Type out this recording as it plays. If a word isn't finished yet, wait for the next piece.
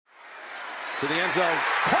To the end zone.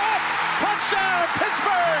 Caught! Touchdown,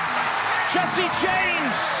 Pittsburgh! Jesse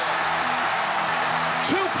James.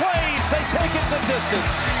 2 plays, they take it the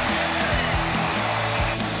distance.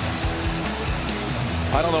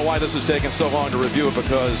 I don't know why this is taking so long to review it,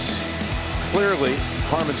 because clearly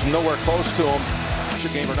Harmon's nowhere close to him.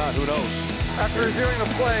 Game or not, who knows? After reviewing the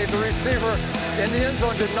play, the receiver in the end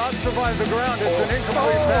zone did not survive the ground. It's an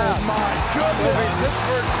incomplete pass. Oh my goodness! It'll be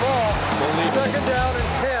Pittsburgh's ball. Second down and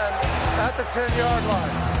 10 at the 10-yard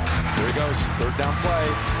line. There he goes, third down play.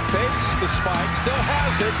 Fakes the spike, still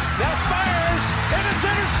has it. Now fires, and it's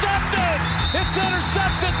intercepted! It's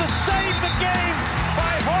intercepted to save the game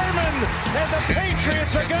by Harmon, and the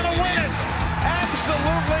Patriots are going to win it.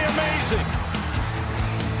 Absolutely amazing.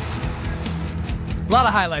 A lot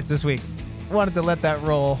of highlights this week. Wanted to let that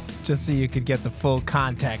roll just so you could get the full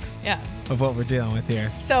context of what we're dealing with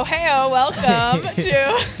here. So, heyo, welcome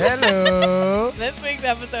to Hello. this week's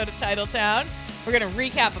episode of Titletown. We're going to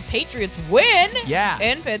recap a Patriots win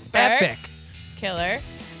in Pittsburgh. Epic. Killer.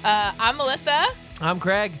 I'm Melissa. I'm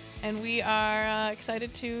Craig. And we are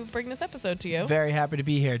excited to bring this episode to you. Very happy to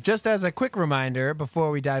be here. Just as a quick reminder,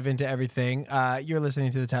 before we dive into everything, you're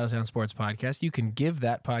listening to the Titletown Sports Podcast. You can give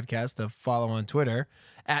that podcast a follow on Twitter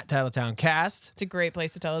at TitletownCast. It's a great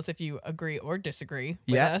place to tell us if you agree or disagree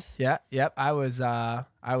with us. Yep. I was a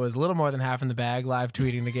little more than half in the bag live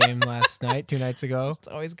tweeting the game last night, 2 nights ago. It's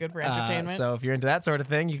always good for entertainment. So if you're into that sort of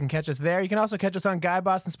thing, you can catch us there. You can also catch us on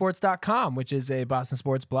GuyBostonSports.com, which is a Boston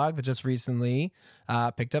sports blog that just recently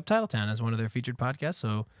picked up Titletown as one of their featured podcasts.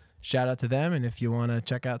 So shout out to them. And if you want to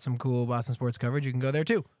check out some cool Boston sports coverage, you can go there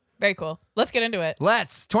too. Very cool. Let's get into it.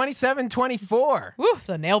 Let's. 27-24. Woo,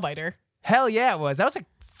 the nail biter. Hell yeah, it was. That was a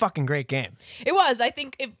fucking great game. It was. I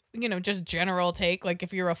think if, just general take, like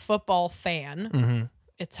if you're a football fan,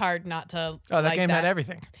 it's hard not to that game had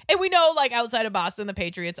everything. And we know, like, outside of Boston, the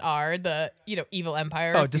Patriots are the, evil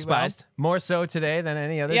empire. Oh, despised. More so today than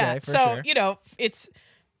any other day, for sure. So, it's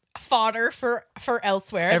fodder for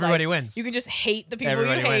elsewhere. Everybody wins. You can just hate the people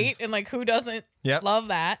Everybody you hate, wins. and, like, who doesn't love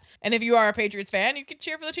that? And if you are a Patriots fan, you can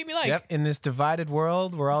cheer for the team you like. Yep. In this divided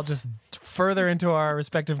world, we're all just further into our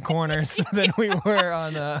respective corners than we were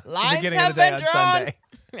on the beginning of the day on Sunday.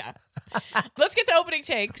 Yeah. Let's get to opening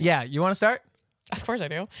takes. Yeah. You want to start? Of course I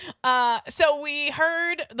do. So we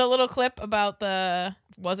heard the little clip about the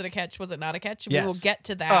was it a catch, was it not a catch? Yes. We will get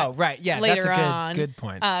to that. Oh, right. Yeah, later that's a on, good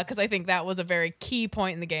point. Because I think that was a very key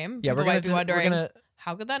point in the game. Yeah, People might be wondering,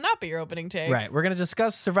 how could that not be your opening take? Right. We're going to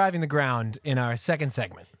discuss surviving the ground in our second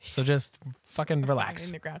segment. So just fucking relax.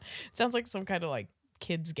 Surviving the ground. It sounds like some kind of like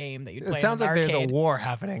kids game that you'd play. It sounds in like an there's a arcade. war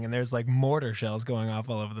happening and there's like mortar shells going off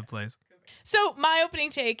all over the place. So my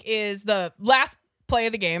opening take is the last play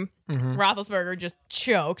of the game. Roethlisberger just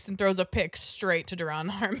chokes and throws a pick straight to Duron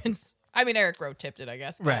Harmon's. I mean, Eric Rowe tipped it, I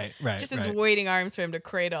guess. Right. Just his waiting arms for him to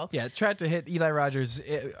cradle. Yeah, tried to hit Eli Rogers,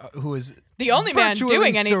 who was the only man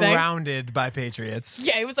doing anything. Surrounded by Patriots.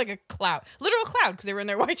 Yeah, it was like a cloud. Literal cloud, because they were in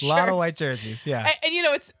their white shirts. A lot of white jerseys, yeah. And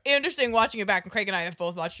it's interesting watching it back, and Craig and I have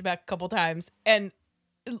both watched it back a couple times, and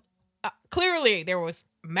clearly there was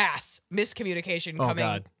mass miscommunication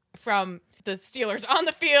coming from the Steelers on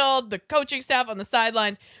the field, the coaching staff on the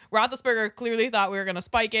sidelines. Roethlisberger clearly thought we were going to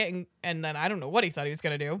spike it, and then I don't know what he thought he was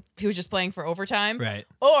going to do. He was just playing for overtime. Right.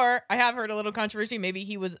 Or, I have heard a little controversy, maybe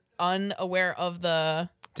he was unaware of the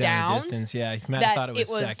downs. Distance, yeah. He might have thought it was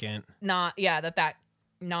second. That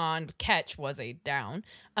non-catch was a down.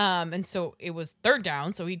 And so it was third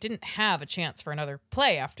down, so he didn't have a chance for another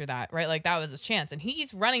play after that, right? Like, that was his chance. And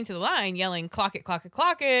he's running to the line yelling, clock it, clock it,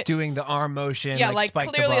 clock it. Doing the arm motion, like spike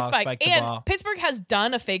clearly the ball, a spike. spike the And ball. Pittsburgh has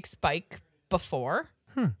done a fake spike before.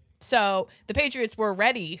 So the Patriots were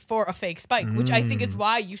ready for a fake spike, which I think is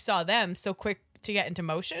why you saw them so quick to get into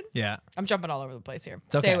motion. Yeah. I'm jumping all over the place here.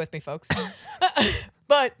 It's okay. Stay with me, folks.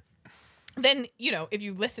 But then, if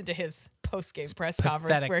you listen to his post-game press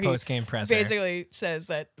conference where he post-game presser. basically says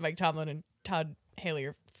that Mike Tomlin and Todd Haley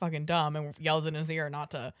are fucking dumb and yells in his ear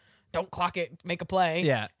don't clock it, make a play.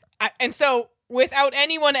 Yeah. And so without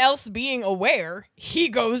anyone else being aware, he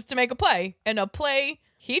goes to make a play, and a play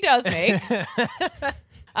he does make.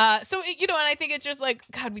 And I think it's just like,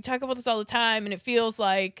 God, we talk about this all the time, and it feels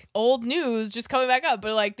like old news just coming back up.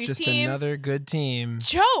 But like these just teams, another good team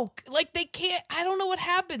choke. Like they can't. I don't know what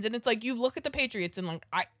happens, and it's like you look at the Patriots, and like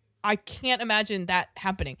I can't imagine that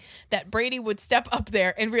happening. That Brady would step up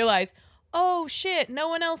there and realize, oh shit, no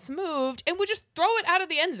one else moved, and would just throw it out of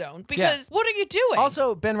the end zone because what are you doing?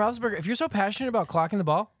 Also, Ben Roethlisberger, if you're so passionate about clocking the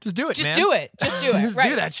ball, just do it, just man. do it. Just do it. Just right.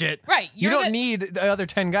 do that shit. Right. You don't need the other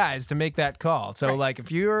 10 guys to make that call. So, Right. like,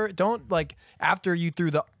 if you're, after you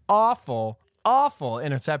threw the awful awful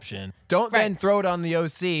interception. Don't then throw it on the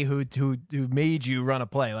OC who made you run a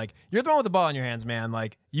play. Like, you're throwing with the ball in your hands, man.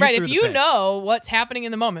 Like, if you know what's happening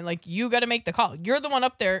in the moment, like, you got to make the call. You're the one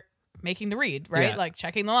up there making the read, right? Yeah. Like,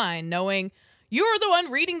 checking the line, knowing you're the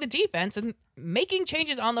one reading the defense and making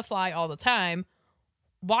changes on the fly all the time.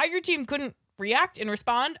 Why your team couldn't react and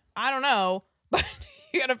respond, I don't know, but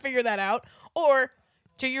you got to figure that out. Or,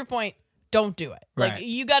 to your point, don't do it. Right. Like,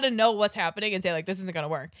 you got to know what's happening and say, like, this isn't going to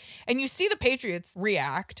work. And you see the Patriots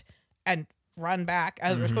react and run back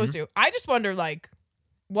as they're supposed to. I just wonder, like,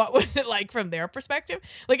 what was it like from their perspective?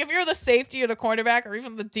 Like, if you're the safety or the cornerback or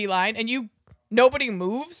even the D-line and nobody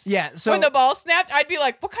moves so when the ball snapped, I'd be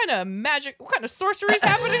like, what kind of magic, what kind of sorcery is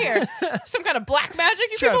happening here? Some kind of black magic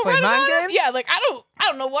you people play running mind on? games? Yeah, like, I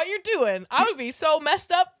don't know what you're doing. I would be so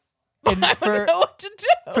messed up. And I wouldn't know what to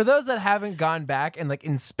do. For those that haven't gone back and like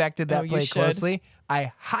inspected that play should. closely,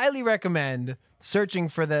 I highly recommend searching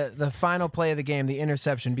for the final play of the game, the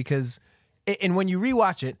interception, because and when you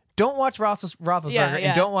rewatch it, don't watch Roethlisberger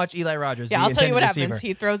and don't watch Eli Rogers. Yeah, I'll tell you what receiver. happens.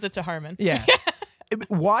 He throws it to Harmon. Yeah.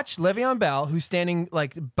 Watch Le'Veon Bell, who's standing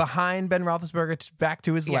like behind Ben Roethlisberger, back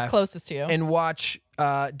to his left, closest to you, and watch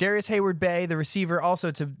Darius Hayward-Bay, the receiver, also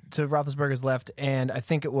to Roethlisberger's left, and I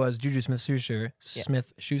think it was Juju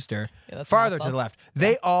Smith-Schuster, farther to the left.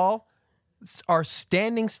 They all are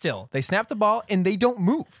standing still. They snap the ball and they don't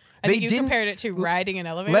move. I think you compared it to riding an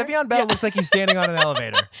elevator. Le'Veon Bell looks like he's standing on an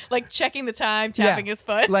elevator. Like checking the time, tapping his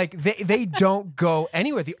foot. Like they don't go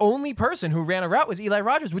anywhere. The only person who ran a route was Eli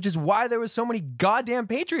Rogers, which is why there was so many goddamn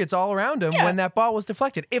Patriots all around him when that ball was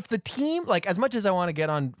deflected. If the team, like, as much as I want to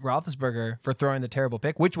get on Roethlisberger for throwing the terrible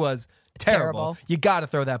pick, which was terrible. You got to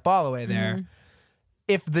throw that ball away there. Mm-hmm.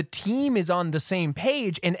 If the team is on the same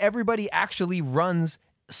page and everybody actually runs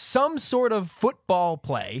some sort of football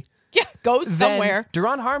play, goes somewhere.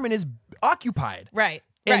 Duron Harmon is occupied. Right.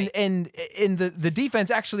 And the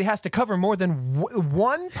defense actually has to cover more than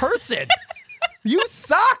one person. You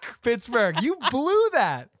suck, Pittsburgh. You blew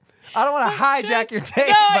that. I don't want to hijack your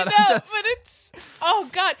take, but it's oh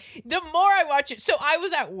god. The more I watch it, so I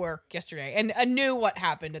was at work yesterday and I knew what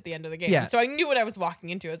happened at the end of the game. Yeah. So I knew what I was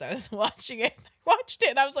walking into as I was watching it. I watched it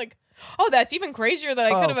and I was like, oh, that's even crazier than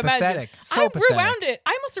I could have imagined. So pathetic. Rewound it.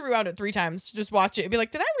 I must have rewound it 3 times to just watch it and be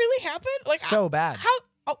like, did that really happen? Like, so bad.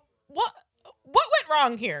 What went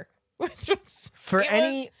wrong here? For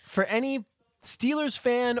any Steelers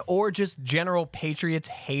fan or just general Patriots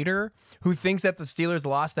hater who thinks that the Steelers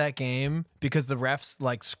lost that game because the refs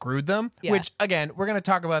like screwed them, which again, we're going to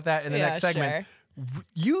talk about that in the next segment. Sure.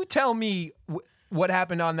 You tell me what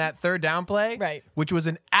happened on that third down play, which was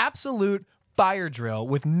an absolute fire drill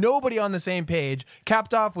with nobody on the same page,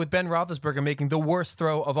 capped off with Ben Roethlisberger making the worst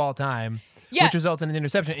throw of all time, which results in an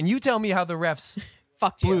interception. And you tell me how the refs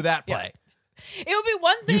blew that play. It would be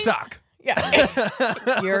one thing. You suck.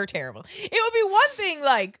 Yeah. You're terrible. It would be one thing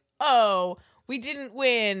like, oh, we didn't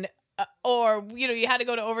win, or, you had to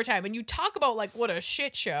go to overtime. And you talk about like what a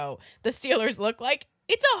shit show the Steelers look like.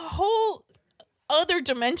 It's a whole other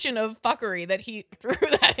dimension of fuckery that he threw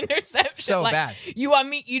that interception. So like, bad. You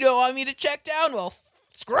don't want me to check down? Well,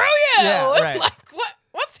 screw you. Yeah, right. Like,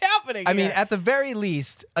 what's happening I here? mean, at the very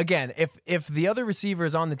least, again, if the other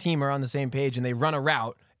receivers on the team are on the same page and they run a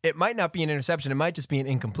route, it might not be an interception. It might just be an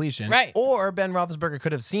incompletion. Right. Or Ben Roethlisberger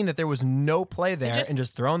could have seen that there was no play there and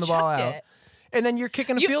just thrown the ball out. And then you're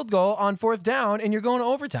kicking a field goal on 4th down and you're going to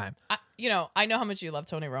overtime. I know how much you love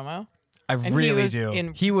Tony Romo. I really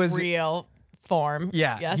do. He was real form.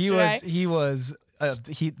 Yeah. Yesterday. He was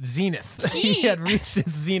zenith. He had reached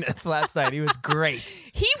his zenith last night. He was great.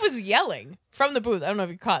 He was yelling from the booth. I don't know if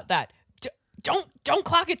you caught that. Don't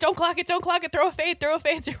clock it. Don't clock it. Don't clock it. Throw a fade.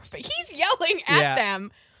 He's yelling at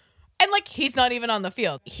them. And, like, he's not even on the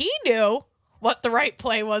field. He knew what the right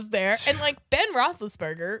play was there. And, like, Ben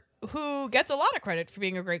Roethlisberger, who gets a lot of credit for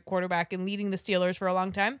being a great quarterback and leading the Steelers for a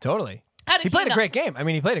long time. Totally. He played a great game. I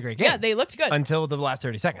mean, he played a great game. Yeah, they looked good. Until the last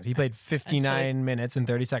 30 seconds. He played 59 minutes and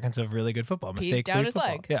 30 seconds of really good football. Mistake-free down his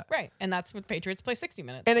football. leg. Yeah. Right. And that's what Patriots play 60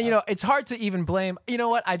 minutes. And, it's hard to even blame. You know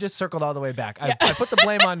what? I just circled all the way back. I put the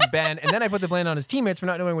blame on Ben, and then I put the blame on his teammates for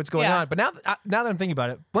not knowing what's going on. But now that I'm thinking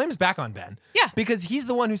about it, blame's back on Ben. Yeah. Because he's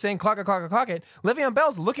the one who's saying, clock it, clock it, clock it. Le'Veon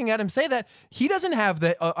Bell's looking at him say that. He doesn't have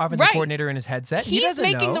the offensive coordinator in his headset. He doesn't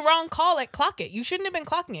making know. the wrong call at clock it. You shouldn't have been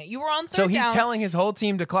clocking it. You were on third down. So he's telling his whole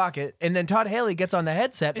team to clock it, and then Todd Haley gets on the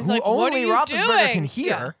headset, who like, only Roethlisberger can hear.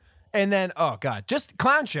 Yeah. And then, oh God, just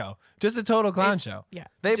clown show. Just a total clown show. Yeah.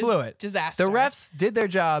 They blew it. Disaster. The refs did their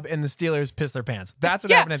job and the Steelers pissed their pants. That's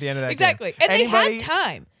what happened at the end of that exactly. game. And they had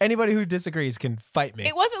time. Anybody who disagrees can fight me.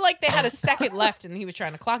 It wasn't like they had a second left and he was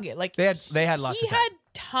trying to clock it. Like they had lots of time. He had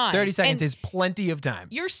time. 30 seconds And is plenty of time.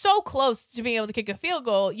 you're so close to being able to kick a field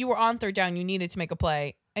goal. You were on third down. You needed to make a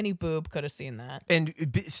play. Any boob could have seen that. And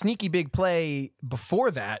sneaky big play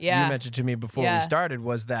before that, Yeah. you mentioned to me before Yeah. we started,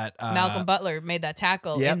 was that Malcolm Butler made that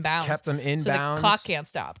tackle inbounds. kept them So inbounds. the clock can't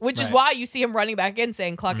stop, which is Right. why you see him running back in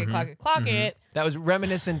saying, clock it, clock it, clock it. That was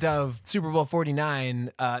reminiscent of Super Bowl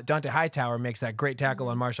 49. Dante Hightower makes that great tackle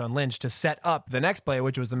on Marshawn Lynch to set up the next play,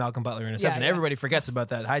 which was the Malcolm Butler interception. Yeah. Everybody forgets about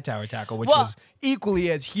that Hightower tackle, which Well- was equally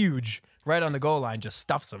as huge. Right on the goal line, just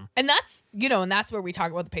stuffs him. And that's, and that's where we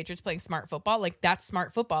talk about the Patriots playing smart football. Like, that's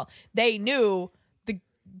smart football. They knew the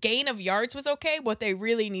gain of yards was okay. What they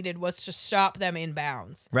really needed was to stop them in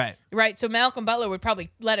bounds. Right. Right. So Malcolm Butler would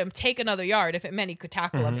probably let him take another yard if it meant he could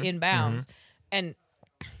tackle him in bounds. And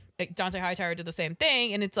Dante Hightower did the same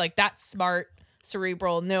thing. And it's like, that's smart,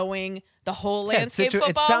 cerebral, knowing the whole Yeah, it's landscape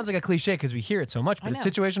football. It sounds like a cliche because we hear it so much, but it's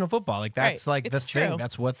know. situational football. Like, that's Right. like the It's thing. true.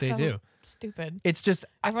 That's what they So do. Stupid. It's just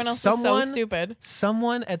Everyone else someone, is so stupid.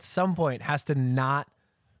 Someone at some point has to not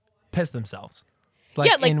piss themselves.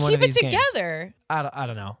 Yeah, like in one keep of it these games. together. I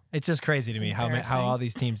don't know. It's just crazy to me how embarrassing. all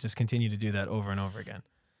these teams just continue to do that over and over again.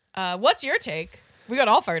 What's your take? We got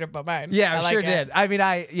all fired up about mine. Yeah, I we like sure it. did. I mean,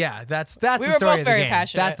 that's We the were story both of the very game.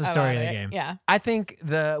 passionate That's the story of about the it. game. Yeah. I think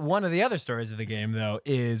one of the other stories of the game though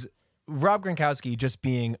is Rob Gronkowski just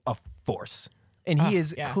being a force, and he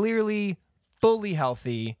is yeah. clearly fully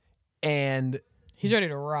healthy, and He's ready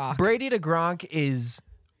to rock. Brady to Gronk is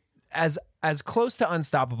as close to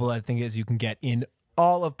unstoppable, I think, as you can get in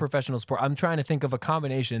all of professional sport. I'm trying to think of a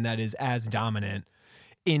combination that is as dominant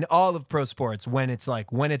in all of pro sports. When it's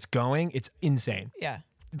going, it's insane. Yeah.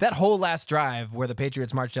 That whole last drive where the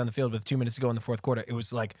Patriots marched down the field with 2 minutes to go in the fourth quarter, it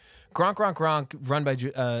was like Gronk, run by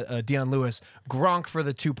Deion Lewis, Gronk for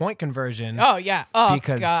the 2-point conversion. Oh yeah. Oh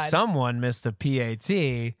because God. someone missed a PAT.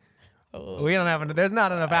 We don't have there's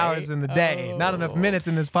not enough hours in the day, not enough minutes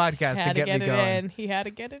in this podcast had to get me it going. in. He had to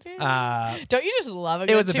get it in. Uh, Don't you just love a it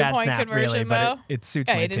good was a bad 2-point snap, conversion really, though? but it suits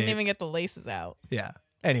yeah, my he didn't tape. even get the laces out. Yeah.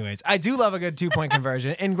 Anyways, I do love a good 2-point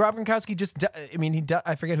conversion. And Rob Gronkowski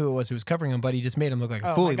I forget who it was who was covering him, but he just made him look like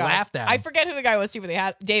a Oh fool. my He God. laughed at him. I forget who the guy was too, but they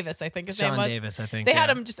had Davis, I think his name Sean was. Davis, I think. They had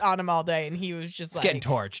yeah. him just on him all day, and he was just like getting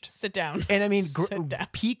torched. Sit down. And I mean, Sit down.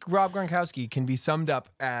 peak Rob Gronkowski can be summed up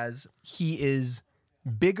as he is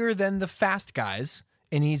bigger than the fast guys,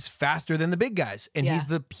 and he's faster than the big guys, and Yeah.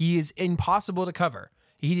 he is impossible to cover.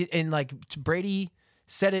 Brady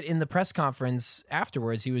said it in the press conference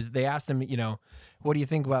afterwards. They asked him, what do you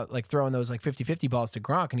think about like throwing those like 50-50 balls to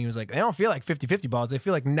Gronk? And he was like, they don't feel like 50-50 balls. They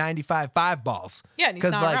feel like 95-5 balls. Yeah, and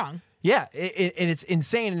he's not wrong. Yeah, and it's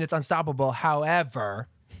insane and it's unstoppable. However,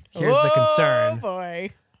 here's the concern. Oh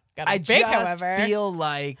boy. Got a I big, just however. feel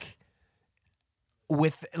like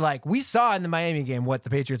we saw in the Miami game what the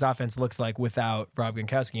Patriots offense looks like without Rob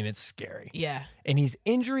Gronkowski, and it's scary. Yeah. And he's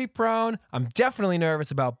injury prone. I'm definitely nervous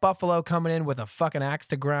about Buffalo coming in with a fucking axe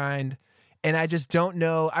to grind. And I just don't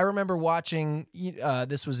know. I remember watching,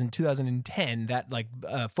 this was in 2010, that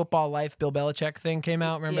Football Life Bill Belichick thing came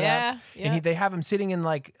out. Remember that? Yeah. And they have him sitting in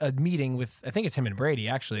like a meeting with, I think it's him and Brady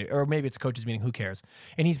actually, or maybe it's a coaches meeting, who cares?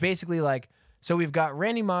 And he's basically like, so we've got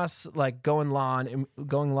Randy Moss like going long,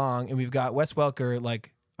 and we've got Wes Welker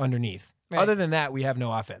like underneath. Right. Other than that, we have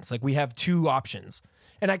no offense. Like we have two options.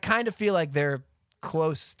 And I kind of feel like they're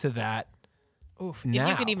close to that. Oof. Now. If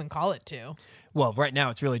you could even call it two. Well, right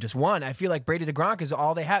now it's really just one. I feel like Brady to Gronk is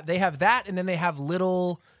all they have. They have that, and then they have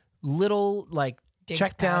little like Dink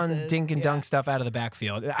check down, passes, dink and dunk stuff out of the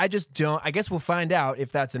backfield. I just don't. I guess we'll find out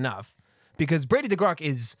if that's enough, because Brady to Gronk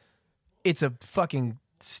it's a fucking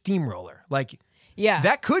steamroller. Like Yeah.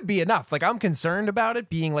 that could be enough. Like I'm concerned about it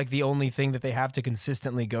being like the only thing that they have to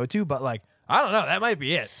consistently go to, but like I don't know. That might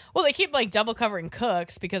be it. Well, they keep like double covering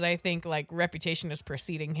Cooks because I think like reputation is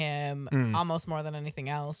preceding him almost more than anything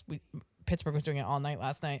else. Pittsburgh was doing it all night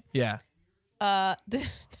last night. Yeah.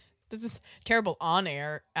 This is terrible on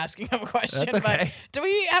air asking him a question. That's okay. But do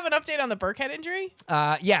we have an update on the Burkhead injury?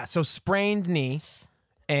 Yeah. So sprained knee.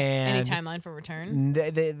 And Any timeline for return?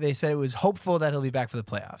 They said it was hopeful that he'll be back for the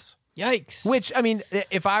playoffs. Yikes. Which, I mean,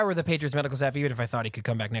 if I were the Patriots medical staff, even if I thought he could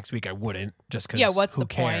come back next week, I wouldn't, just because what's who the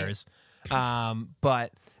point? cares?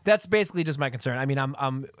 But that's basically just my concern. I mean,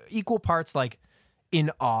 I'm equal parts like in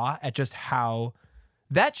awe at just how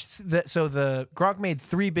so the Gronk made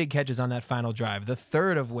 3 big catches on that final drive, the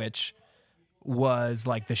third of which was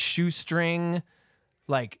like the shoestring,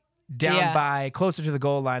 like down by closer to the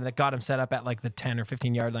goal line that got him set up at like the 10 or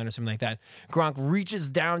 15 yard line or something like that. Gronk reaches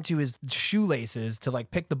down to his shoelaces to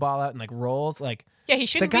like pick the ball out and like rolls. Like, Yeah, he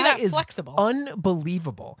shouldn't the be guy that is flexible.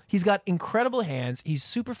 unbelievable. He's got incredible hands. He's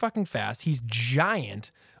super fucking fast. He's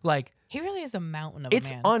giant. Like, He really is a mountain of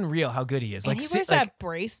It's a man. unreal how good he is. And Like he wears that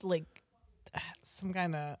brace like some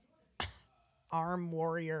kind of arm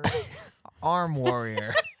warrior. Arm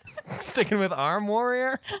warrior. Sticking with arm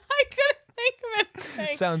warrior? I couldn't think of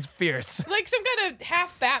anything. Sounds fierce. Like some kind of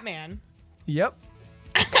half Batman. Yep.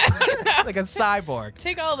 Like a cyborg.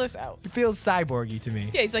 Take all this out. He feels cyborgy to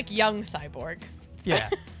me. Yeah, he's like young cyborg. Yeah.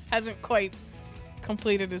 Hasn't quite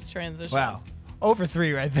completed his transition. Wow. Over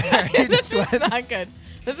 3 right there. You This just is went, not good.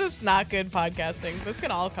 This is not good podcasting. This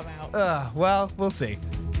can all come out. well, we'll see.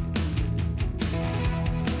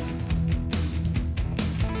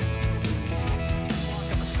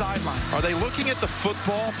 Sideline. Are they looking at the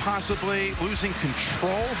football, possibly losing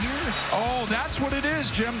control here? Oh, that's what it is,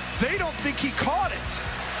 Jim. They don't think he caught it.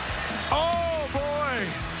 Oh, boy.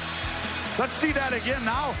 Let's see that again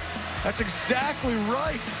now. That's exactly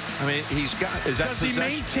right. I mean, is that Does he possession?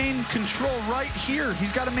 maintain control right here?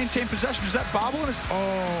 He's got to maintain possession. Does that bobble in his...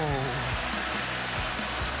 Oh.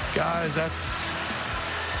 Guys, that's...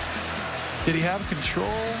 Did he have control?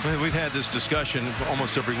 I mean, we've had this discussion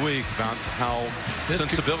almost every week about how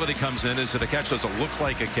sensibility comes in. Is it a catch? Does it look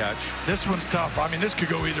like a catch? This one's tough. I mean, this could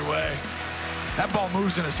go either way. That ball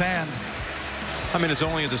moves in his hand. I mean, it's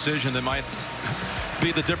only a decision that might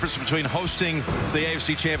be the difference between hosting the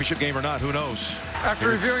AFC Championship game or not. Who knows? After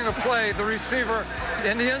reviewing the play, the receiver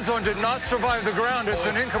in the end zone did not survive the ground. It's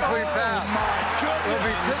an incomplete pass. It'll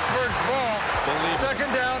be Pittsburgh's ball. Second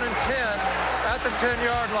down and 10 at the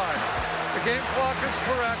 10-yard line. The game clock is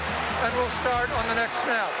correct, and we'll start on the next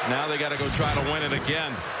snap. Now they got to go try to win it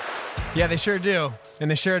again. Yeah, they sure do. And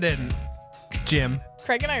they sure didn't. Jim.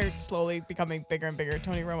 Craig and I are slowly becoming bigger and bigger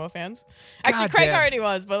Tony Romo fans. God Actually, Craig damn. already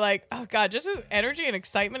was, but like, oh God, just his energy and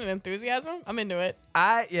excitement and enthusiasm. I'm into it.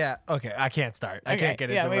 Okay, I can't start. I can't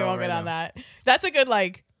get into Yeah, we Romo won't right get on now. that. That's a good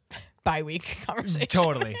like bi-week conversation.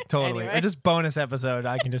 Totally. Anyway. Or just bonus episode.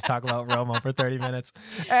 I can just talk about Romo for 30 minutes.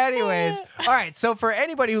 Anyways, all right. So for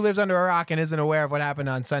anybody who lives under a rock and isn't aware of what happened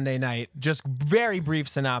on Sunday night, just very brief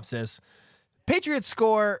synopsis. Patriots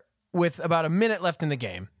score with about a minute left in the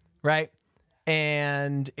game, right?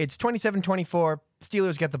 And it's 27-24.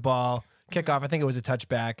 Steelers get the ball, kickoff. I think it was a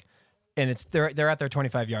touchback, and they're at their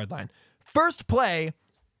 25-yard line. First play,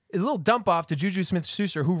 a little dump off to Juju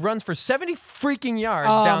Smith-Schuster, who runs for 70 freaking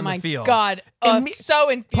yards down the field. Oh, my God. So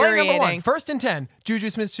Play infuriating. number 1, 1st and 10, Juju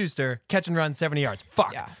Smith-Schuster, catch and run 70 yards.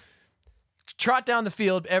 Fuck. Yeah. Trot down the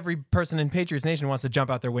field. Every person in Patriots Nation wants to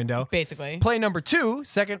jump out their window. Basically. Play number 2,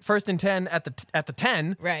 1st and 10 at the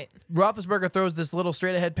 10. Right. Roethlisberger throws this little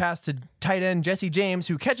straight ahead pass to tight end Jesse James,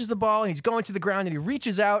 who catches the ball and he's going to the ground and he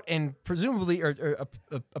reaches out and presumably or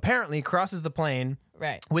apparently crosses the plane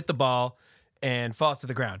Right. with the ball and falls to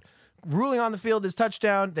the ground. Ruling on the field is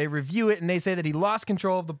touchdown. They review it and they say that he lost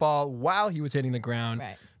control of the ball while he was hitting the ground.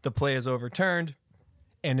 Right. The play is overturned.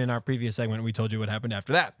 And in our previous segment, we told you what happened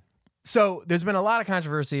after that. So there's been a lot of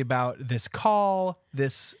controversy about this call,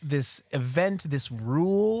 this event, this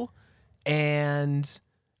rule, and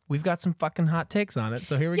we've got some fucking hot takes on it.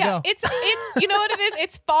 So here we go. It's you know what it is?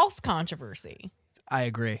 It's false controversy. I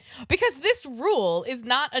agree. Because this rule is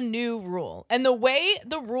not a new rule. And the way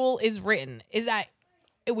the rule is written is that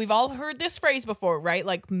we've all heard this phrase before, right?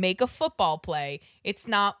 Like make a football play. It's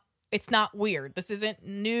not weird. This isn't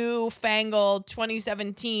newfangled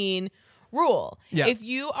 2017 rule. Yeah. If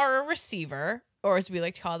you are a receiver, or as we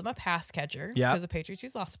like to call them, a pass catcher, Yeah. because the Patriots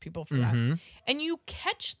use lots of people for that, and you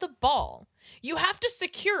catch the ball, you have to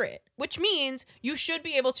secure it, which means you should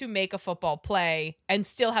be able to make a football play and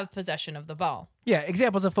still have possession of the ball. Yeah,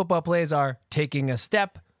 examples of football plays are taking a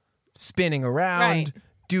step, spinning around, Right.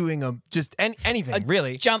 doing anything,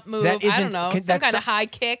 really. Jump move, That I isn't- don't know, can- some that's kind of high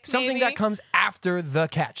kick, Something maybe? that comes after the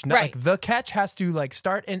catch. Not Right. like the catch has to like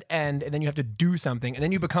start and end, and then you have to do something, and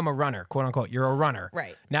then you become a runner, quote unquote. You're a runner.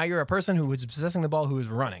 Right. Now you're a person who is possessing the ball who is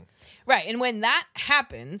running. Right, and when that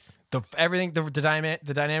happens, The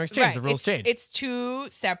dynamics change, right, the rules change. It's two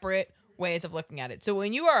separate ways of looking at it. So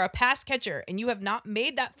when you are a pass catcher and you have not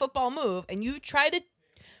made that football move and you try to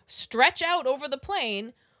stretch out over the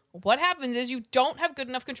plane, what happens is you don't have good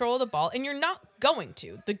enough control of the ball, and you're not going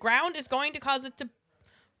to. The ground is going to cause it to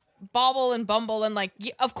bobble and bumble, and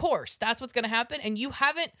of course, that's what's going to happen, and you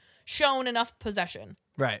haven't shown enough possession.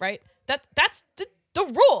 Right. Right? That's the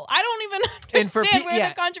rule. I don't even And for understand where yeah.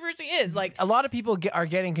 the controversy is. Like, a lot of people are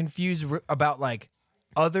getting confused about like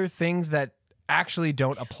other things that actually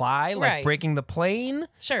don't apply, like Right. breaking the plane.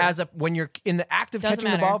 Sure. When you're in the act of Doesn't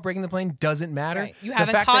catching the matter. ball, breaking the plane doesn't matter. Right. You The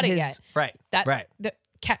haven't fact caught that it yet. Right. that's right. the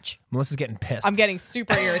catch. Melissa's getting pissed. I'm getting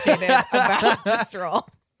super irritated about this rule.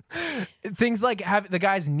 Things like the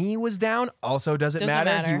guy's knee was down also doesn't matter.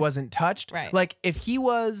 He matter. wasn't touched. Right. Like if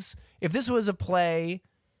this was a play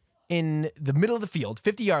in the middle of the field,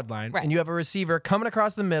 50-yard line, and you have a receiver coming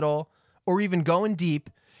across the middle or even going deep,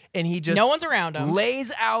 and he just no one's around him,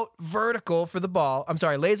 lays out vertical for the ball. I'm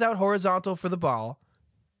sorry, lays out horizontal for the ball,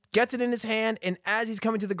 gets it in his hand, and as he's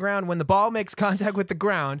coming to the ground, when the ball makes contact with the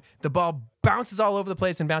ground, the ball bounces all over the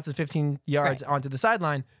place and bounces 15 yards onto the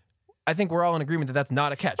sideline. I think we're all in agreement that that's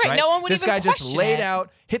not a catch, right? No one would this even guy just question laid it.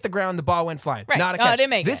 out, hit the ground, the ball went flying. Right. Not a catch. Didn't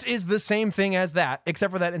make this it. is the same thing as that,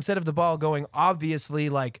 except for that instead of the ball going obviously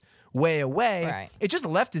like way away, it just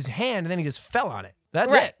left his hand and then he just fell on it.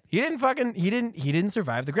 That's it. He didn't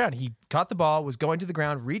survive the ground. He caught the ball, was going to the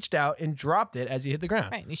ground, reached out and dropped it as he hit the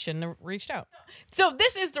ground. Right. He shouldn't have reached out. So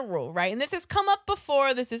this is the rule, right? And this has come up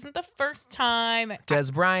before. This isn't the first time. Des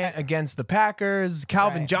Bryant against the Packers.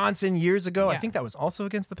 Calvin Johnson years ago. I think that was also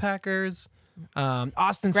against the Packers.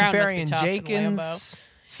 Austin Seferian-Jenkins.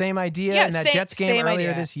 Same idea in that Jets game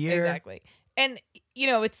earlier this year. Exactly. And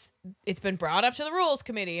it's been brought up to the rules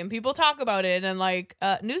committee and people talk about it, and like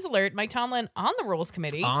news alert, Mike Tomlin on the rules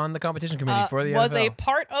committee, on the competition committee for the was NFL. a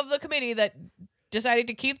part of the committee that decided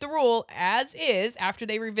to keep the rule as is after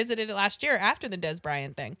they revisited it last year after the Des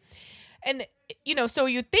Bryant thing. And so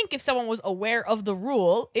you'd think if someone was aware of the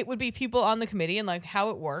rule, it would be people on the committee and like how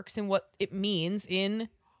it works and what it means in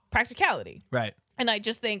practicality. Right. And I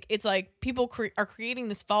just think it's like people are creating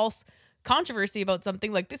this false controversy about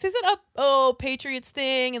something like this isn't a Patriots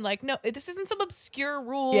thing, and like no, this isn't some obscure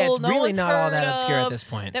rule. Yeah, it's no really one's not all that obscure at of this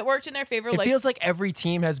point. that worked in their favor. It feels like every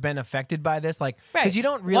team has been affected by this, like because you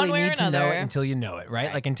don't really One way or need to know another. it until you know it,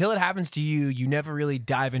 right? Like until it happens to you, you never really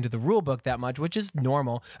dive into the rule book that much, which is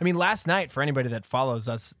normal. I mean, last night, for anybody that follows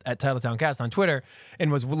us at Titletown Cast on Twitter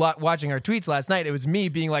and was watching our tweets last night, it was me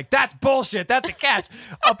being like, "That's bullshit. That's a catch."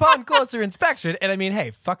 Upon closer inspection, and I mean,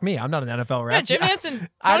 hey, fuck me, I'm not an NFL ref. Jim Nantz and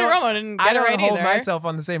Tony Romo didn't get it right hold either. myself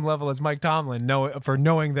on the same level as Mike Tomlin for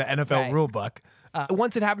knowing the NFL rule book.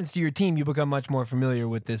 Once it happens to your team, you become much more familiar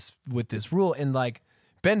with this rule. And like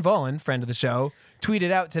Ben Volin, friend of the show,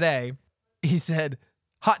 tweeted out today, he said,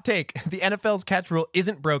 "Hot take, the NFL's catch rule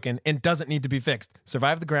isn't broken and doesn't need to be fixed.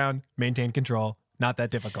 Survive the ground, maintain control. Not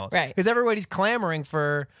that difficult." Right. Because everybody's clamoring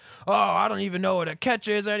for, I don't even know what a catch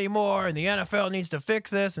is anymore, and the NFL needs to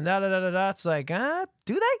fix this, and da-da-da-da-da. It's like,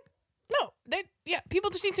 do they? No, people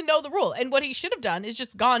just need to know the rule. And what he should have done is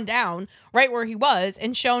just gone down right where he was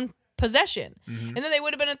and shown possession. And then they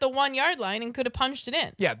would have been at the 1 yard line and could have punched it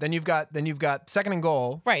in. Yeah, then you've got second and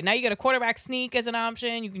goal. Right. Now you got a quarterback sneak as an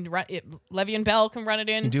option. You can run it. Le'Veon Bell can run it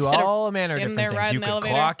in. You do all manner of different things. You could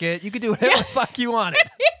clock it. You could do whatever the fuck you wanted.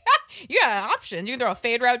 You got options. You can throw a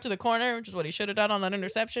fade route to the corner, which is what he should have done on that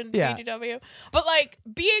interception. Yeah. BTW. But like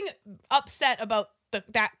being upset about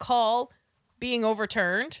that call being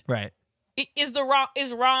overturned, right,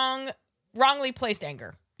 is wrongly placed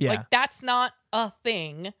anger. Yeah. Like that's not a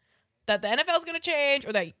thing that the NFL is going to change,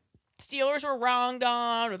 or that Steelers were wronged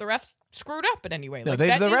on, or the refs screwed up in any way. No, like, the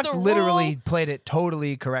that is refs the literally rule. played it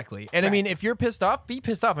totally correctly. And I mean, if you're pissed off, be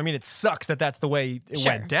pissed off. I mean, it sucks that that's the way it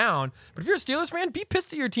went down. But if you're a Steelers fan, be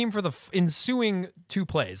pissed at your team for the ensuing 2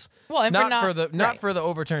 plays. Well, and not for the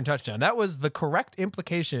overturned touchdown. That was the correct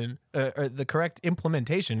implication, or the correct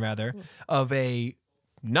implementation rather, of a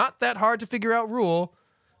not that hard to figure out rule.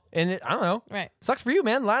 And I don't know. Right. Sucks for you,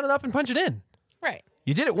 man. Line it up and punch it in. Right.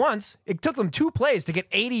 You did it once. It took them 2 plays to get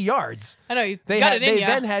 80 yards. I know. They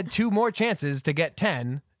then had 2 more chances to get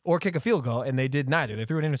 10 or kick a field goal, and they did neither. They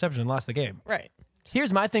threw an interception and lost the game. Right.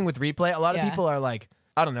 Here's my thing with replay. A lot of people are like,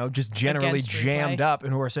 I don't know, just generally Against jammed replay. up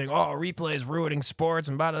and who are saying, replay is ruining sports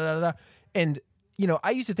and blah, blah, blah, blah. And,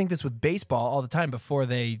 I used to think this with baseball all the time before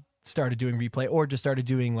they started doing replay or just started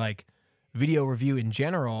doing like video review in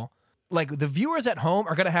general. Like the viewers at home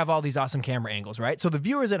are going to have all these awesome camera angles, right? So the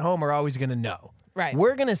viewers at home are always going to know. Right.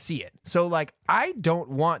 We're going to see it. So like, I don't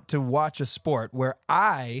want to watch a sport where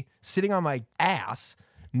I, sitting on my ass,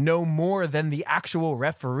 know more than the actual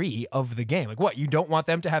referee of the game. Like what? You don't want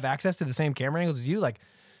them to have access to the same camera angles as you? Like,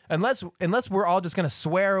 unless we're all just going to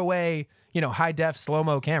swear away, high def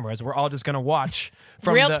slow-mo cameras, we're all just going to watch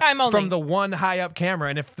from from the one high up camera.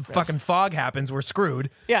 And if the fucking fog happens, we're screwed.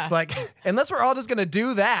 Yeah. Like, unless we're all just going to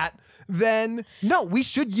do that, then no, we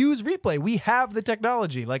should use replay. We have the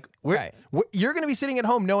technology. Like you're going to be sitting at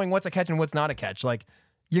home knowing what's a catch and what's not a catch. Like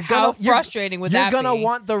How frustrating would that be? You're going to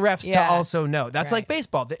want the refs to also know. That's like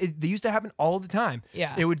baseball. They used to happen all the time.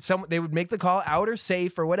 Yeah. They would make the call out or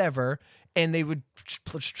safe or whatever, and they would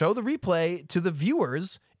show the replay to the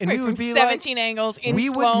viewers, and we would from be 17 angles in we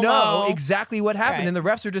slow-mo. would know exactly what happened, Right. and the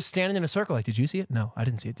refs are just standing in a circle like, did you see it? No, I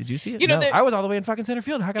didn't see it. Did you see it? You know, no, I was all the way in fucking center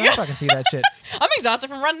field. How can I fucking see that shit? I'm exhausted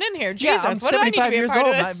from running in here. Jesus, I'm what do I need to 75 be a years part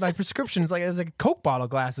old. of this? My prescription's like, it was like Coke bottle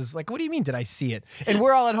glasses. Like, what do you mean, did I see it? And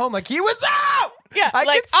we're all at home like, he was out! Yeah,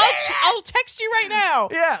 like I'll text you right now.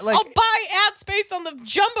 Yeah, like I'll buy ad space on the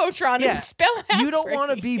jumbotron and spell it out. You don't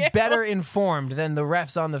want to for be you. better informed than the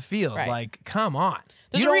refs on the field. Right. Like, come on.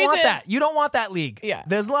 There's you don't a want reason- that. You don't want that league. Yeah.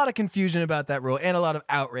 There's a lot of confusion about that rule and a lot of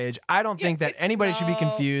outrage. I don't think that anybody should be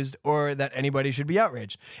confused or that anybody should be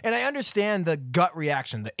outraged. And I understand the gut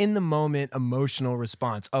reaction, the in the moment emotional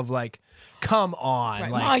response of like, come on.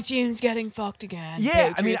 Right. Like, My team's getting fucked again.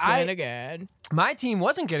 Yeah, Patriots I mean, win again. my team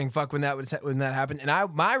wasn't getting fucked when that happened,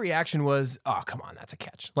 and my reaction was, oh, come on, that's a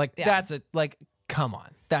catch. Like come on,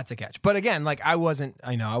 that's a catch. But again, like I wasn't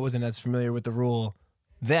as familiar with the rule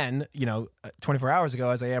then, 24 hours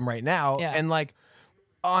ago as I am right now. Yeah. And like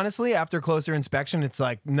honestly, after closer inspection, it's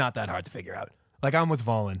like not that hard to figure out. Like I'm with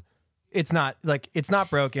Volin. It's not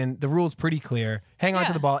broken. The rule's pretty clear. Hang on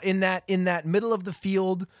to the ball in that middle of the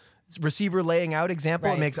field receiver laying out example.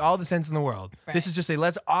 Right. It makes all the sense in the world. Right. This is just a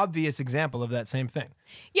less obvious example of that same thing.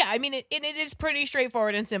 Yeah, I mean, it is pretty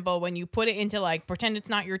straightforward and simple when you put it into like pretend it's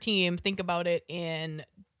not your team. Think about it in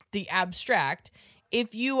the abstract.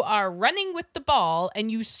 If you are running with the ball and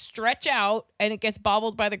you stretch out and it gets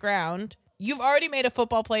bobbled by the ground, you've already made a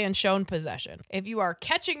football play and shown possession. If you are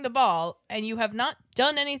catching the ball and you have not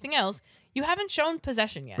done anything else, you haven't shown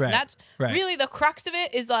possession yet. Right. That's really the crux of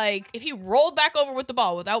it is like if he rolled back over with the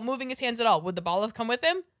ball without moving his hands at all, would the ball have come with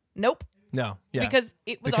him? Nope. No, yeah. Because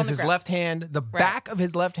it was on the his ground. left hand, the back of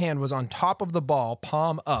his left hand was on top of the ball,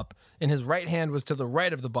 palm up, and his right hand was to the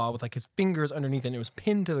right of the ball with like his fingers underneath, and it was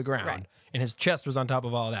pinned to the ground, Right. and his chest was on top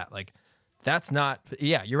of all that. Like, that's not.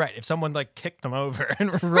 Yeah, you're right. If someone like kicked him over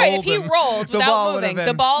and rolled Right, if he him, rolled the without ball would moving, have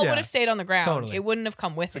the been- ball yeah, would have stayed on the ground. Totally. It wouldn't have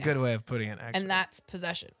come with It's a him. good way of putting it. Actually, And that's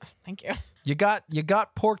possession. Thank you. you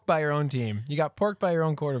got porked by your own team. You got porked by your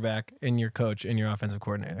own quarterback and your coach and your offensive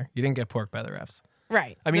coordinator. You didn't get porked by the refs.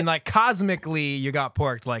 Right. I mean, like cosmically, you got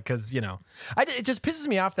porked, like because it just pisses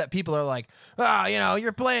me off that people are like,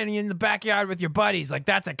 you're playing in the backyard with your buddies, like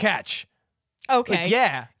that's a catch. Okay. Like,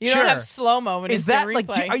 yeah, You sure. don't have slow-mo and Is that like?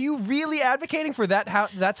 replay. Are you really advocating for that? How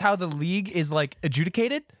that's how the league is like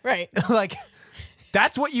adjudicated? Right. Like,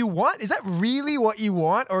 that's what you want? Is that really what you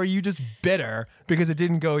want, or are you just bitter because it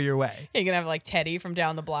didn't go your way? You're going to have like Teddy from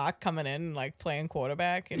down the block coming in and like playing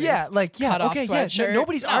quarterback. In Yeah, his like cutoff okay, yeah. sweatshirt.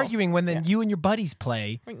 Nobody's No. arguing when then you and your buddies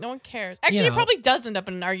play. Like, no one cares. Actually, it know. probably does end up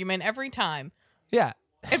in an argument every time. Yeah,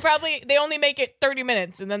 It probably, they only make it 30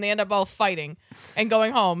 minutes and then they end up all fighting and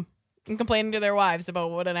going home and complaining to their wives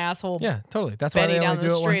about what an asshole yeah, totally. That's why Benny they down only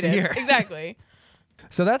the do it once street a is. year. Exactly.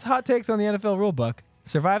 So that's hot takes on the NFL rulebook.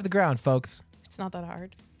 Survive the ground, folks. It's not that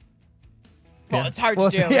hard. Well, Yeah. it's hard Well,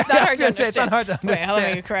 to do. yeah, It's not I hard was to gonna say, understand. it's not hard to Wait, let me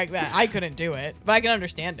understand. correct that. I couldn't do it, but I can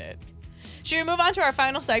understand it. Should we move on to our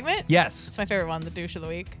final segment? Yes. It's my favorite one, the douche of the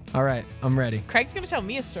week. All right, I'm ready. Craig's going to tell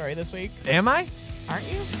me a story this week, Am I? aren't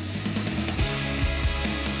you?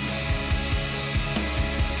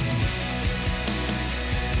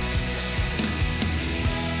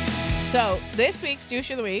 So this week's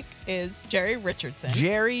douche of the week is Jerry Richardson.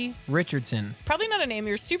 Jerry Richardson. Probably not a name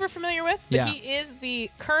you're super familiar with, but Yeah. he is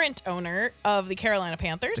the current owner of the Carolina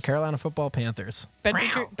Panthers. The Carolina Football Panthers.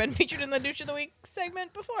 been featured in the douche of the week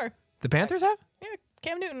segment before. The Panthers have? Yeah,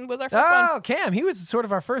 Cam Newton was our first one. Oh, Cam. He was sort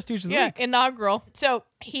of our first douche of the Yeah, week. inaugural. So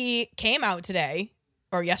he came out today,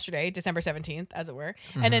 or yesterday, December 17th, as it were,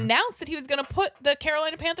 Mm-hmm. and announced that he was going to put the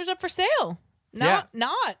Carolina Panthers up for sale. Not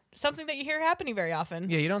something that you hear happening very often.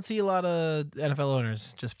 Yeah, you don't see a lot of NFL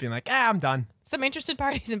owners just being like, I'm done. Some interested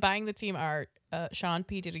parties in buying the team are Sean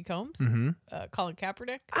P. Diddy Combs, Mm-hmm. Colin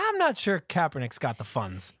Kaepernick. I'm not sure Kaepernick's got the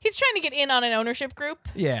funds. He's trying to get in on an ownership group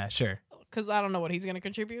Yeah, sure. because I don't know what he's going to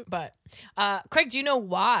contribute. But Craig, do you know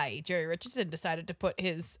why Jerry Richardson decided to put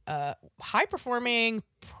his high-performing,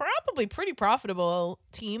 probably pretty profitable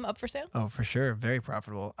team up for sale? Oh, for sure. Very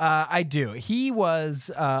profitable. I do. He was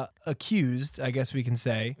accused, I guess we can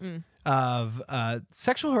say, of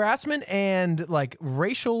sexual harassment and like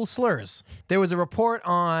racial slurs. There was a report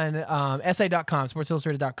on SA.com,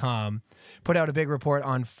 SportsIllustrated.com, put out a big report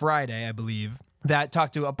on Friday, I believe, that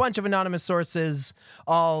talked to a bunch of anonymous sources,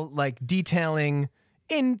 all like detailing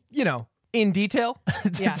in detail,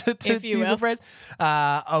 Yeah, to if you use will. a phrase,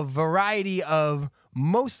 a variety of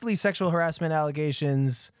mostly sexual harassment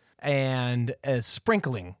allegations and a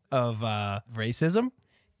sprinkling of racism.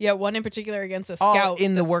 Yeah, one in particular against a All scout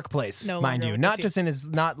in the that's workplace, no mind longer you. with Not the just team. in his,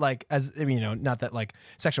 not like, as, not that like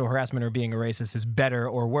sexual harassment or being a racist is better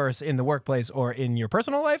or worse in the workplace or in your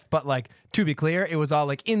personal life, but like, to be clear, it was all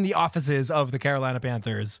like in the offices of the Carolina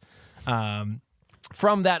Panthers.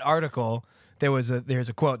 From that article, there's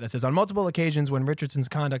a quote that says, on multiple occasions when Richardson's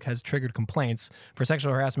conduct has triggered complaints for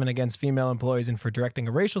sexual harassment against female employees and for directing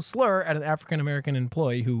a racial slur at an African-American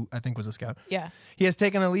employee who I think was a scout. Yeah. He has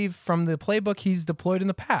taken a leave from the playbook he's deployed in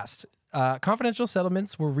the past. Confidential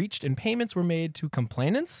settlements were reached and payments were made to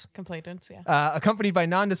complainants. Yeah. Accompanied by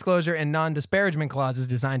non-disclosure and non-disparagement clauses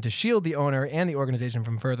designed to shield the owner and the organization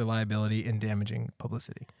from further liability and damaging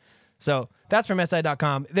publicity. So that's from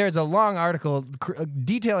SI.com. There's a long article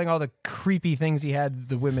detailing all the creepy things he had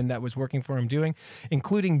the women that was working for him doing,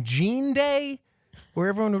 including Jean Day, where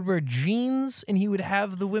everyone would wear jeans and he would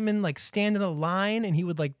have the women like stand in a line and he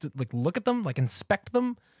would like look at them, like inspect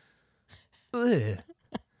them. Ugh.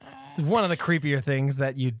 One of the creepier things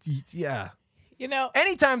that yeah. You know,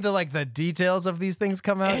 anytime the details of these things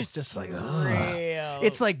come out, it's just like, real.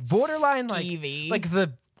 It's like borderline skeevy.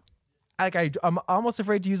 I'm almost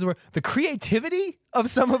afraid to use the word. The creativity of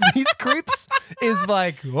some of these creeps is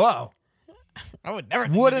like, whoa. I would never.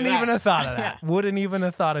 Wouldn't even have thought of that. Yeah. Wouldn't even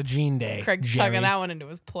have thought of Jean Day. Craig's tugging that one into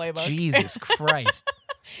his playbook. Jesus Christ.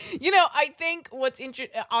 You know, I think what's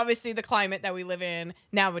interesting, obviously the climate that we live in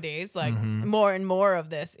nowadays, like more and more of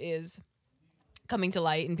this is coming to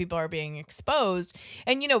light and people are being exposed.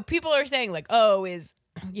 And, you know, people are saying like,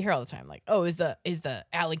 you hear all the time, like, is the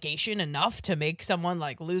allegation enough to make someone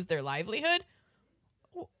like lose their livelihood?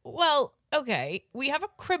 Well, okay, we have a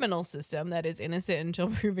criminal system that is innocent until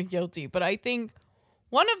proven guilty. But I think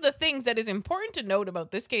one of the things that is important to note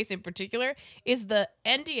about this case in particular is the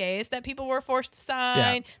NDAs that people were forced to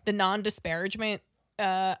sign, the non-disparagement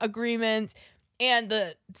agreement, and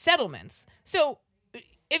the settlements. So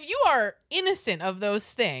if you are innocent of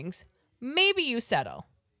those things, maybe you settle.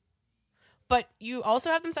 But you also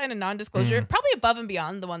have them sign a non-disclosure, probably above and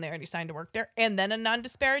beyond the one they already signed to work there, and then a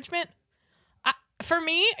non-disparagement. For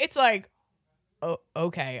me, it's like,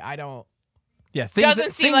 okay, I don't. Yeah,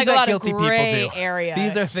 doesn't seem like a lot of gray people do. Area.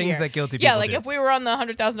 These are things that guilty people do. Yeah, like if we were on the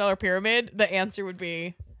 $100,000 pyramid, the answer would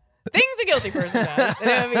be things a guilty person does. And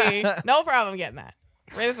it would be no problem getting that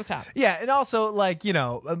right at the top. Yeah, and also like, you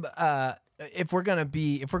know, if we're gonna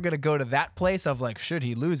go to that place of like, should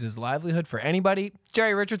he lose his livelihood for anybody?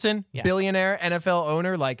 Jerry Richardson, billionaire, NFL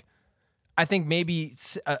owner, like. I think maybe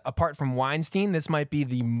apart from Weinstein, this might be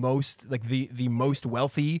the most the most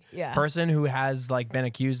wealthy person who has like been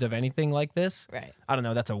accused of anything like this. Right. I don't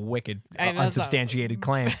know. That's a wicked, unsubstantiated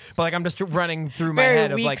claim. But like I'm just running through my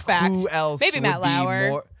head of like fact. Who else? Maybe Matt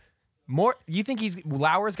Lauer. More? You think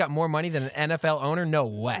Lauer's got more money than an NFL owner? No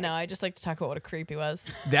way. No, I just like to talk about what a creep he was.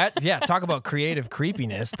 Talk about creative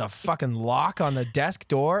creepiness. The fucking lock on the desk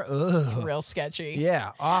door. Ugh. It's real sketchy.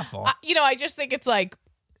 Yeah, awful. I just think it's like.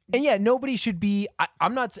 And yeah, nobody should be.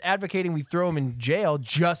 I'm not advocating we throw him in jail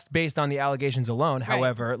just based on the allegations alone. Right.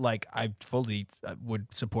 However, like I fully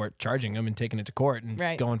would support charging him and taking it to court and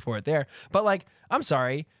going for it there. But like, I'm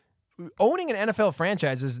sorry, owning an NFL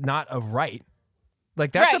franchise is not a right.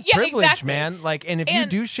 Like that's a privilege, man. Like, and if you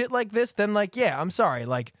do shit like this, then like, I'm sorry,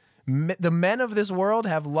 like. The men of this world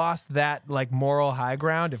have lost that like moral high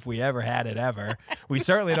ground if we ever had it ever. We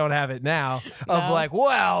certainly don't have it now of like,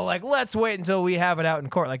 well, like let's wait until we have it out in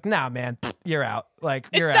court. Like, nah, man, you're out. Like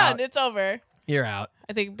you're it's done. Out. It's over. You're out.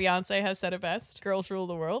 I think Beyonce has said it best. Girls rule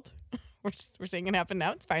the world. We're seeing it happen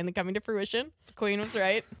now. It's finally coming to fruition. The queen was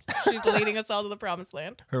right. She's leading us all to the promised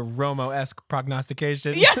land. Her Romo-esque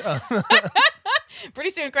prognostication. Yeah.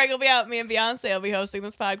 Pretty soon Craig will be out. Me and Beyonce will be hosting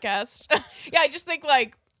this podcast. I just think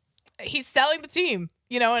like he's selling the team,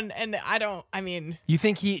 you know, and do you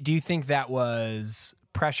think that was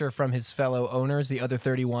pressure from his fellow owners, the other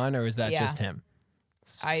 31, or is that just him?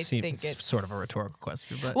 I think it's sort of a rhetorical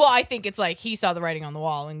question. But. Well, I think it's like he saw the writing on the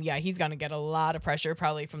wall, and he's going to get a lot of pressure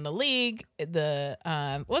probably from the league.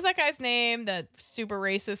 What was that guy's name? That super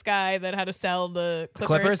racist guy that had to sell the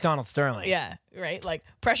Clippers? Donald Sterling. Yeah, right. Like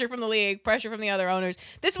pressure from the league, pressure from the other owners.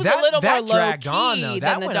 This was a little more low key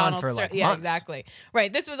than the Donald Sterling. Yeah, exactly.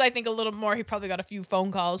 Right. This was, I think, a little more. He probably got a few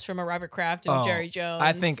phone calls from a Robert Kraft and Jerry Jones.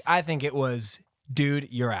 I think it was, dude,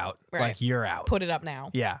 you're out. Right. Like you're out. Put it up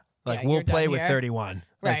now. Yeah. Like we'll play with 31.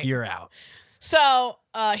 Right. Like you're out. So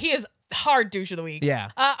he is hard douche of the week.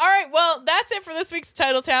 Yeah. All right. Well, that's it for this week's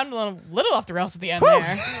Title Town. A little off the rails at the end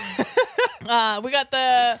there. We got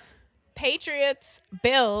the Patriots,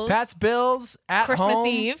 Bills. Pats, Bills at Christmas home.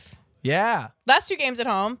 Eve. Yeah. Last 2 games at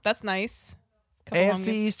home. That's nice. AFC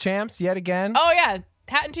East champs yet again. Oh, yeah.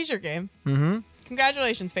 Hat and t-shirt game. Mm-hmm.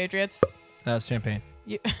 Congratulations, Patriots. That was champagne.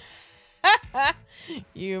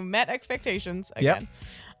 You met expectations again.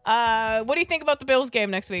 Yep. What do you think about the Bills game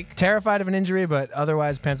next week? Terrified of an injury, but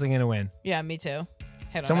otherwise penciling in a win. Yeah, me too.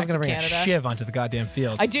 Someone's going to bring a shiv onto the goddamn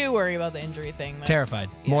field. I do worry about the injury thing. Terrified.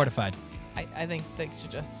 Mortified. I think they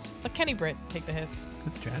should just let Kenny Britt take the hits.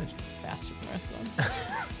 Good strategy. He's faster than the rest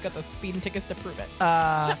of them. Got the speed and tickets to prove it.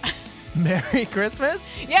 Merry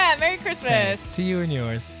Christmas. Yeah, Merry Christmas. To you and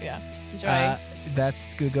yours. Yeah. Enjoy.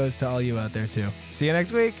 That's goes to all you out there too. See you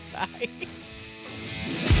next week. Bye.